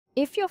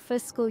If your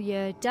fiscal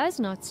year does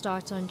not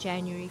start on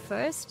January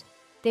 1st,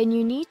 then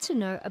you need to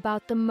know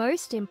about the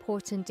most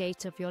important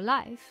date of your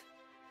life.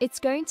 It's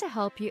going to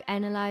help you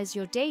analyze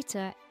your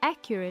data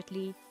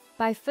accurately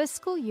by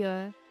fiscal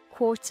year,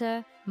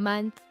 quarter,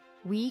 month,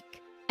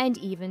 week, and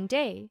even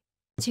day.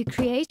 To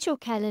create your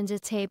calendar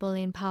table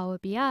in Power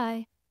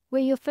BI,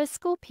 where your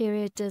fiscal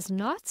period does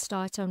not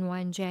start on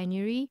 1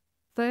 January,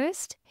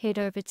 first head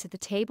over to the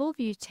Table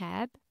View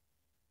tab.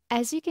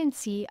 As you can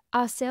see,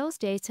 our sales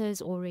data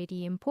is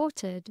already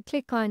imported.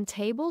 Click on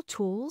Table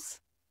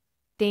Tools,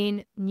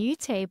 then New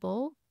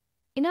Table.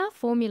 In our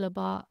formula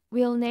bar,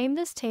 we'll name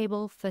this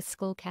table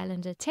Fiscal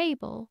Calendar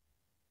Table,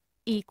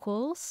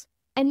 equals,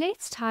 and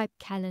let's type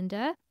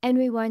calendar, and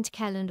we want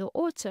calendar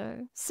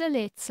auto, so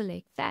let's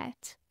select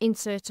that.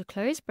 Insert a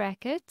close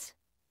bracket.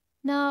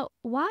 Now,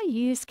 why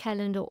use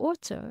calendar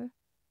auto?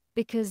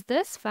 Because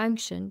this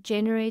function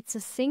generates a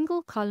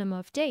single column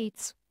of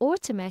dates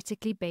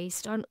automatically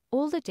based on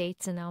all the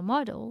dates in our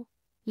model.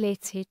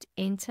 Let's hit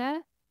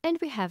enter, and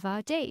we have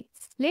our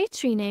dates.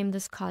 Let's rename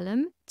this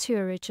column to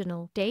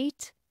original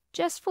date,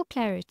 just for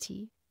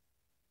clarity.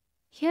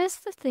 Here's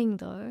the thing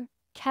though,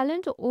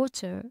 calendar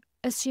auto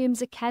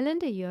assumes a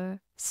calendar year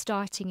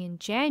starting in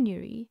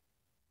January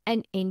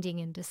and ending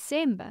in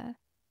December.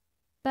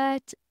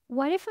 But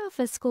what if our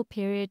fiscal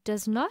period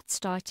does not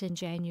start in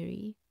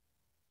January?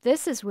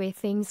 This is where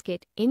things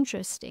get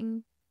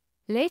interesting.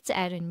 Let's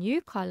add a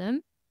new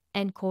column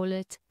and call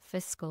it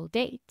fiscal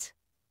date.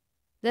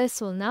 This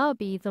will now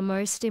be the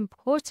most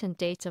important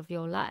date of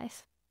your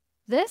life.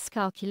 This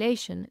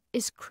calculation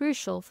is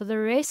crucial for the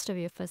rest of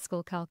your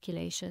fiscal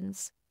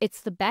calculations.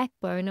 It's the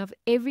backbone of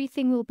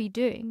everything we'll be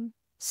doing,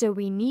 so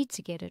we need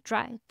to get it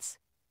right.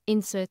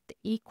 Insert the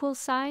equal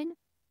sign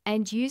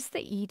and use the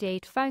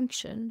eDate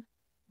function.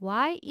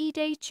 Why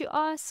eDate, you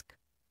ask?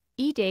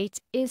 eDate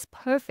is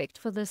perfect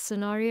for this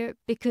scenario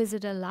because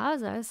it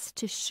allows us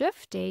to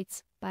shift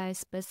dates by a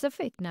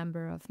specific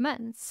number of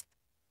months.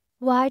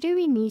 Why do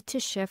we need to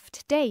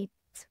shift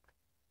dates?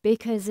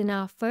 Because in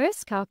our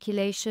first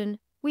calculation,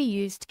 we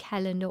used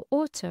calendar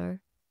auto,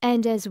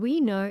 and as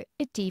we know,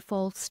 it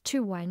defaults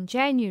to 1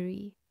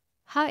 January.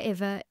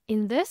 However,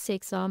 in this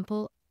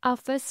example, our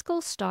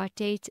fiscal start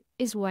date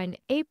is 1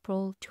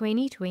 April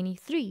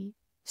 2023.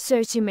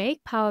 So to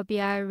make Power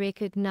BI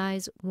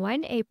recognize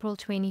 1 April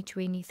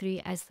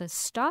 2023 as the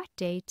start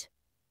date,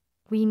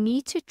 we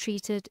need to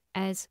treat it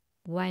as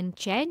 1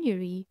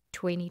 January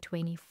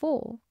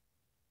 2024.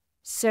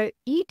 So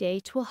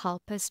eDate will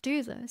help us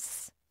do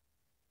this.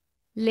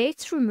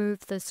 Let's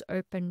remove this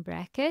open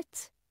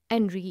bracket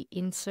and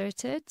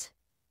reinsert it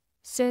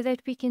so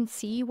that we can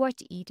see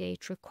what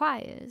eDate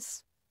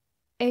requires.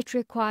 It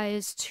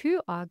requires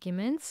two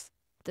arguments,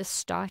 the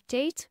start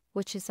date,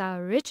 which is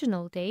our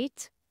original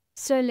date.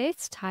 So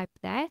let's type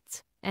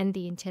that, and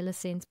the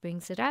IntelliSense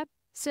brings it up.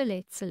 So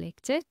let's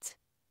select it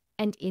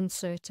and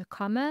insert a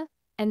comma.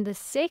 And the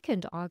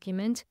second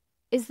argument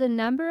is the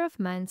number of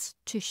months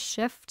to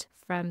shift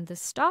from the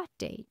start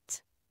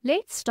date.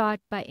 Let's start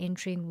by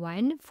entering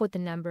 1 for the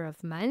number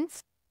of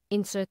months,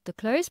 insert the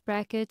close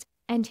bracket,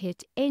 and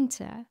hit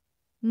enter.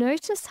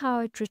 Notice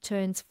how it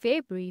returns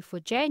February for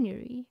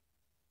January.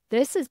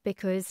 This is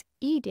because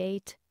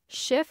eDate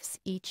shifts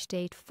each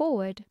date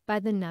forward by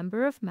the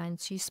number of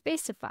months you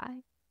specify.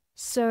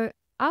 So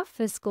our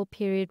fiscal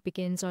period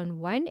begins on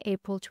 1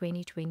 April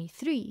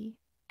 2023,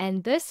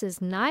 and this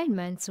is 9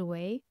 months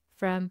away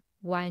from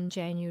 1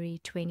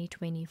 January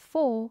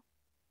 2024.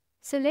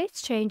 So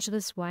let's change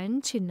this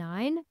 1 to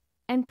 9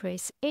 and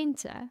press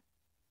enter.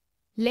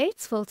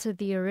 Let's filter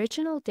the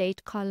original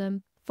date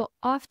column for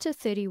after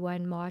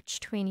 31 March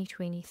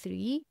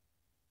 2023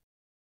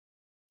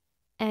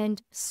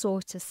 and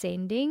sort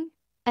ascending,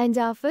 and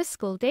our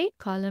fiscal date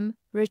column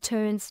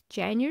returns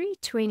January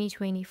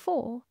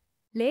 2024.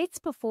 Let's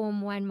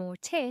perform one more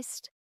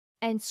test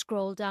and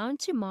scroll down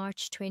to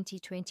March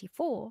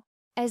 2024,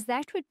 as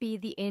that would be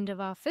the end of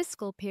our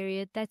fiscal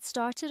period that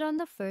started on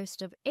the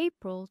 1st of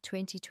April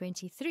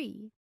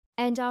 2023.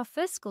 And our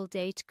fiscal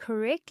date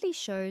correctly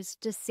shows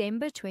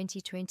December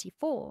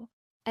 2024,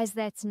 as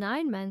that's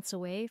 9 months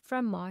away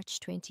from March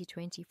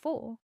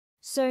 2024.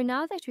 So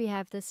now that we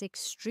have this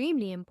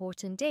extremely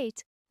important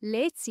date,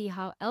 let's see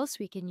how else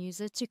we can use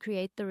it to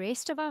create the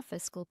rest of our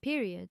fiscal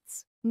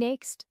periods.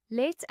 Next,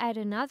 let's add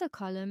another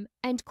column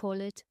and call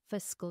it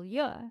fiscal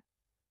year.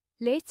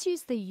 Let's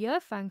use the year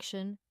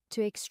function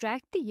to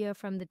extract the year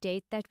from the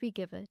date that we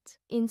give it.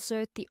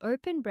 Insert the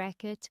open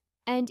bracket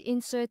and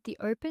insert the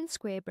open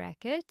square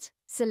bracket,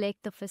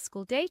 select the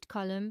fiscal date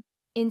column,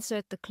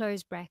 insert the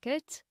close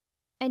bracket,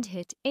 and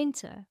hit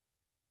enter.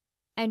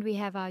 And we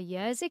have our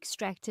years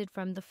extracted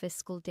from the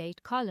fiscal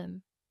date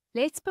column.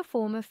 Let's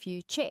perform a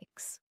few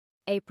checks.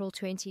 April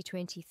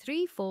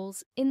 2023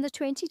 falls in the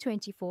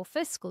 2024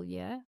 fiscal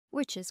year,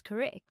 which is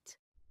correct.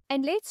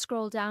 And let's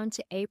scroll down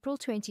to April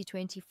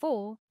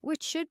 2024,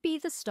 which should be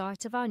the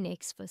start of our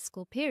next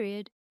fiscal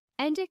period,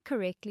 and it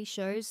correctly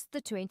shows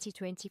the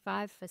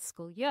 2025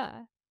 fiscal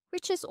year,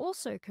 which is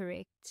also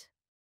correct.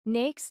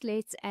 Next,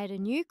 let's add a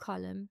new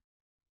column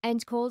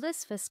and call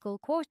this fiscal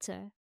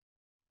quarter.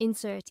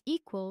 insert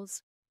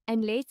equals,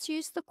 and let's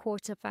use the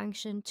quarter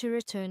function to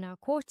return our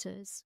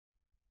quarters.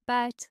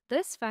 But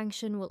this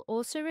function will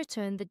also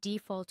return the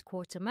default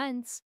quarter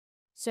months,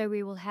 so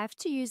we will have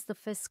to use the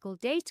fiscal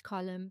date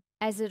column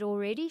as it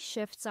already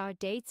shifts our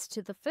dates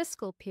to the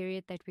fiscal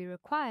period that we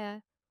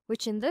require,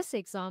 which in this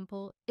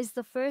example is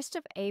the 1st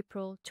of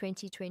April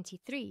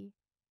 2023.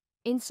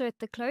 Insert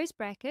the close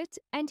bracket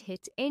and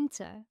hit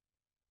enter.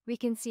 We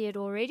can see it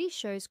already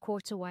shows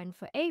quarter 1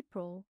 for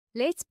April.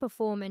 Let's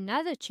perform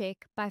another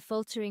check by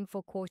filtering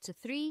for quarter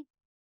 3,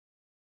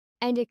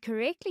 and it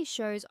correctly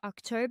shows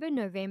October,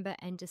 November,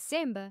 and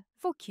December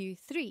for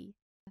Q3.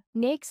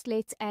 Next,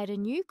 let's add a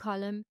new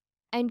column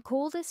and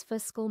call this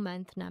fiscal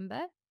month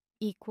number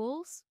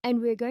equals, and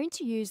we're going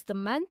to use the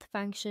month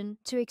function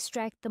to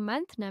extract the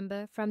month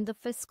number from the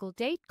fiscal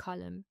date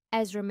column,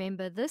 as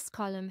remember this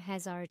column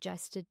has our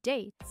adjusted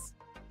dates.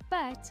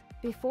 But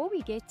before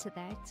we get to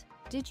that,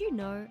 did you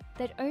know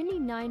that only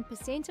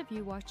 9% of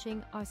you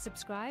watching are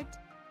subscribed?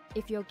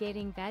 If you're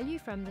getting value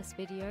from this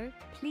video,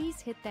 please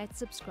hit that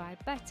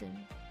subscribe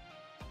button.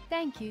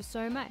 Thank you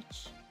so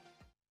much.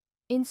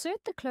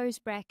 Insert the close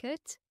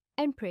bracket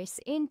and press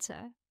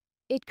enter.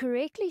 It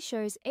correctly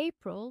shows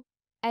April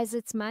as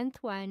it's month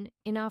 1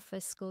 in our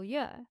fiscal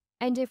year.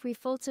 And if we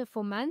filter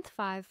for month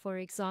 5, for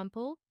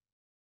example,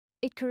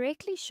 it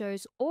correctly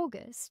shows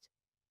August,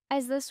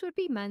 as this would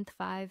be month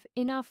 5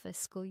 in our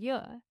fiscal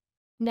year.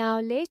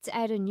 Now let's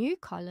add a new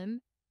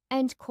column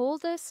and call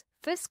this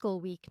fiscal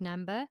week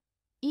number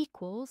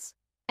equals,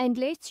 and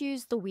let's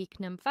use the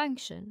weeknum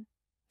function.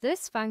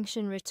 This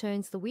function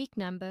returns the week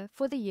number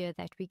for the year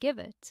that we give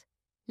it.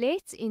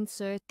 Let's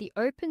insert the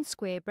open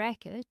square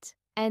bracket,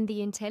 and the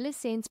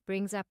IntelliSense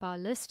brings up our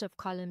list of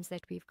columns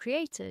that we've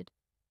created.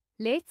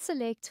 Let's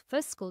select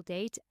fiscal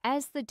date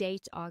as the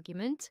date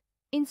argument,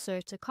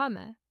 insert a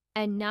comma,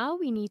 and now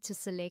we need to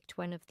select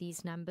one of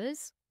these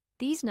numbers.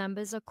 These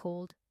numbers are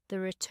called the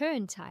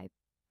return type.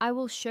 I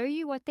will show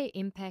you what their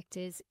impact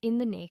is in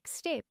the next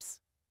steps.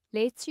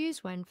 Let's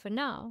use one for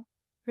now.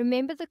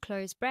 Remember the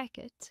close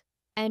bracket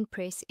and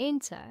press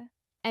enter,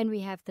 and we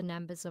have the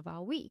numbers of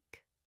our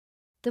week.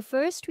 The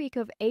first week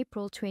of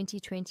April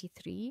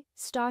 2023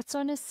 starts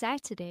on a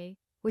Saturday,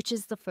 which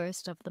is the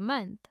 1st of the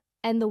month,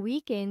 and the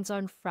week ends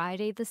on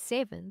Friday the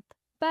 7th.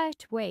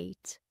 But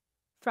wait,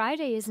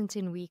 Friday isn't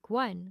in week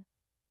 1.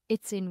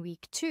 It's in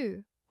week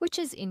 2, which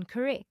is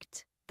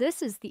incorrect.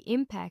 This is the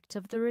impact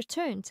of the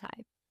return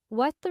type.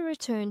 What the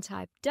return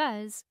type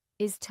does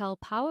is tell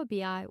Power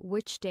BI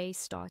which day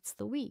starts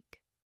the week.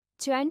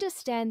 To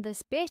understand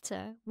this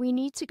better, we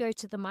need to go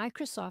to the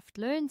Microsoft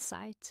Learn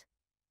site.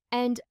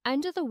 And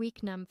under the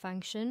weeknum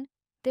function,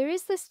 there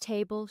is this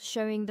table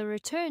showing the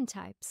return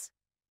types.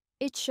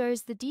 It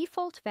shows the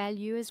default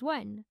value as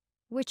 1,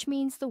 which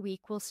means the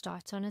week will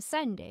start on a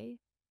Sunday.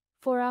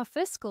 For our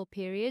fiscal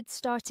period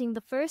starting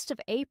the 1st of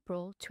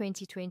April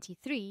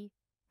 2023,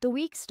 the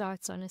week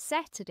starts on a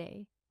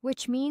Saturday,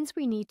 which means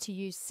we need to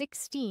use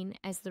 16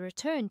 as the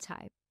return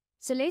type.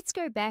 So let's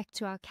go back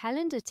to our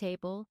calendar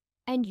table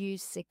and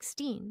use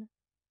 16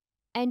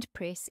 and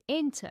press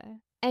enter.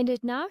 And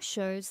it now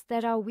shows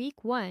that our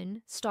week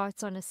 1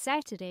 starts on a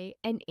Saturday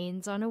and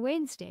ends on a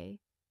Wednesday.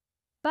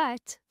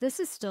 But this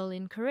is still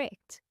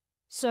incorrect.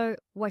 So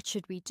what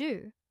should we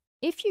do?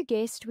 If you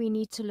guessed we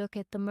need to look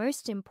at the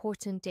most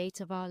important date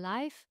of our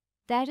life,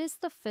 that is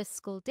the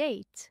fiscal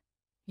date.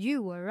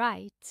 You were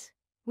right.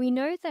 We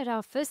know that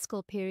our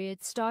fiscal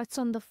period starts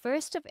on the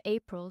 1st of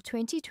April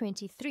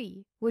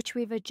 2023, which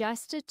we've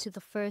adjusted to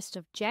the 1st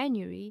of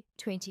January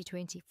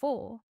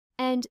 2024.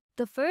 And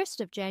the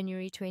 1st of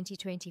January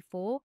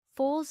 2024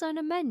 falls on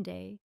a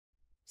Monday.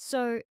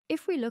 So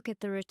if we look at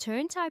the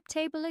return type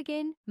table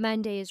again,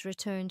 Monday is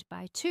returned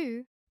by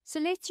 2, so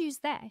let's use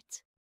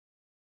that.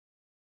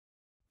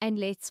 And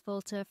let's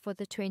filter for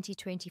the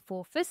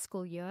 2024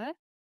 fiscal year,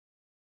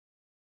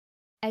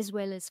 as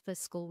well as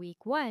fiscal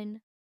week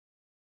 1.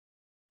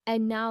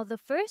 And now the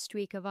first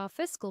week of our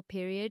fiscal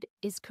period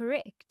is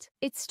correct.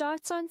 It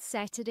starts on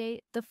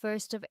Saturday, the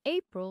 1st of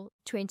April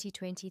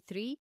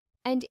 2023,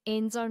 and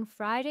ends on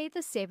Friday, the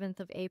 7th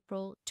of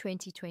April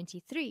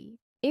 2023.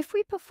 If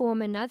we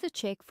perform another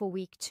check for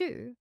week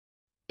 2,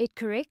 it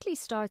correctly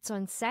starts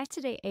on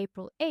Saturday,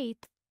 April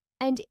 8th,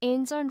 and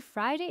ends on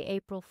Friday,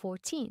 April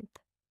 14th.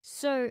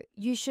 So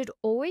you should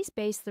always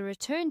base the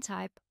return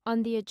type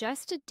on the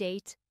adjusted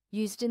date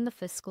used in the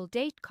fiscal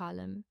date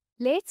column.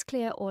 Let's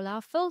clear all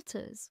our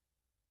filters.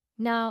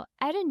 Now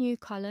add a new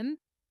column,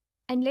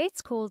 and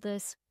let's call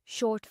this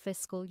short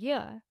fiscal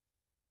year.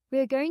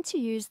 We're going to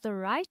use the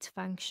right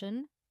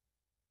function.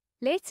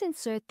 Let's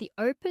insert the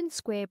open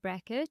square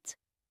bracket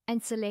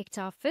and select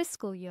our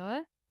fiscal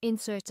year,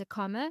 insert a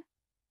comma,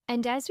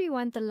 and as we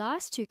want the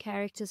last 2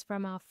 characters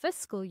from our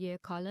fiscal year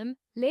column,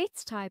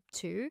 let's type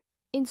 2,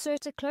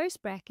 insert a close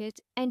bracket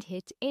and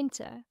hit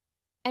enter.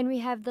 And we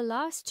have the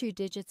last 2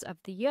 digits of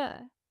the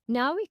year.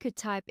 Now we could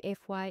type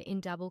FY in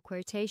double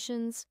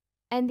quotations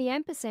and the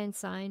ampersand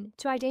sign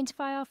to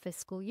identify our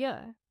fiscal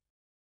year.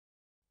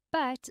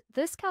 But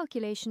this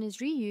calculation is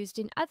reused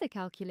in other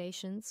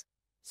calculations,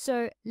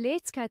 So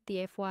let's cut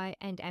the FY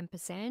and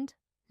ampersand.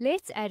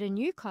 Let's add a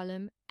new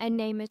column and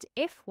name it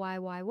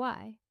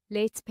FYYY.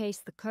 Let's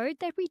paste the code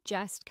that we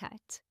just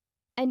cut.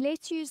 And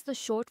let's use the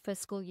short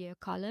fiscal year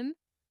column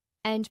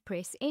and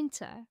press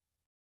enter.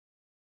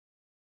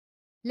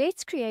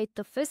 Let's create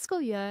the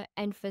fiscal year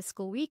and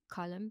fiscal week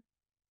column.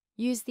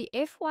 Use the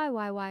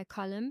FYYY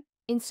column,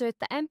 insert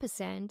the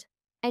ampersand,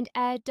 and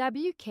add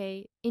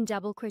WK in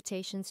double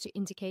quotations to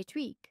indicate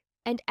week,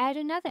 and add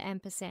another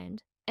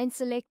ampersand, and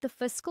select the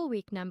fiscal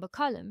week number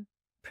column.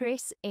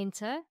 Press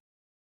enter.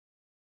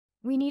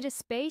 We need a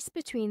space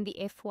between the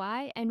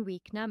FY and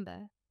week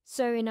number.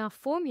 So in our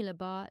formula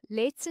bar,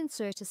 let's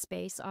insert a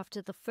space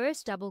after the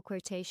first double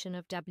quotation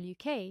of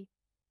WK,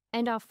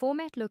 and our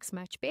format looks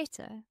much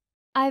better.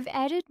 I've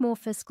added more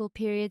fiscal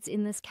periods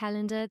in this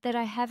calendar that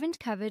I haven't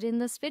covered in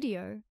this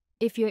video.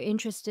 If you're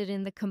interested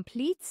in the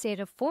complete set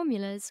of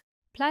formulas,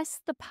 plus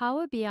the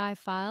Power BI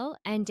file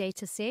and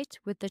dataset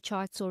with the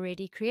charts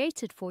already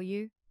created for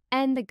you,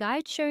 and the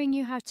guide showing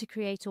you how to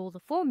create all the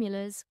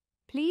formulas,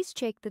 please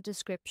check the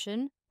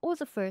description or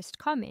the first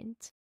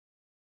comment.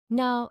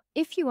 Now,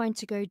 if you want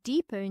to go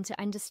deeper into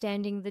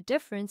understanding the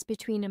difference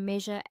between a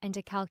measure and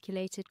a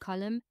calculated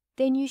column,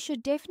 then you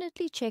should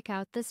definitely check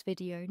out this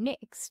video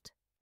next.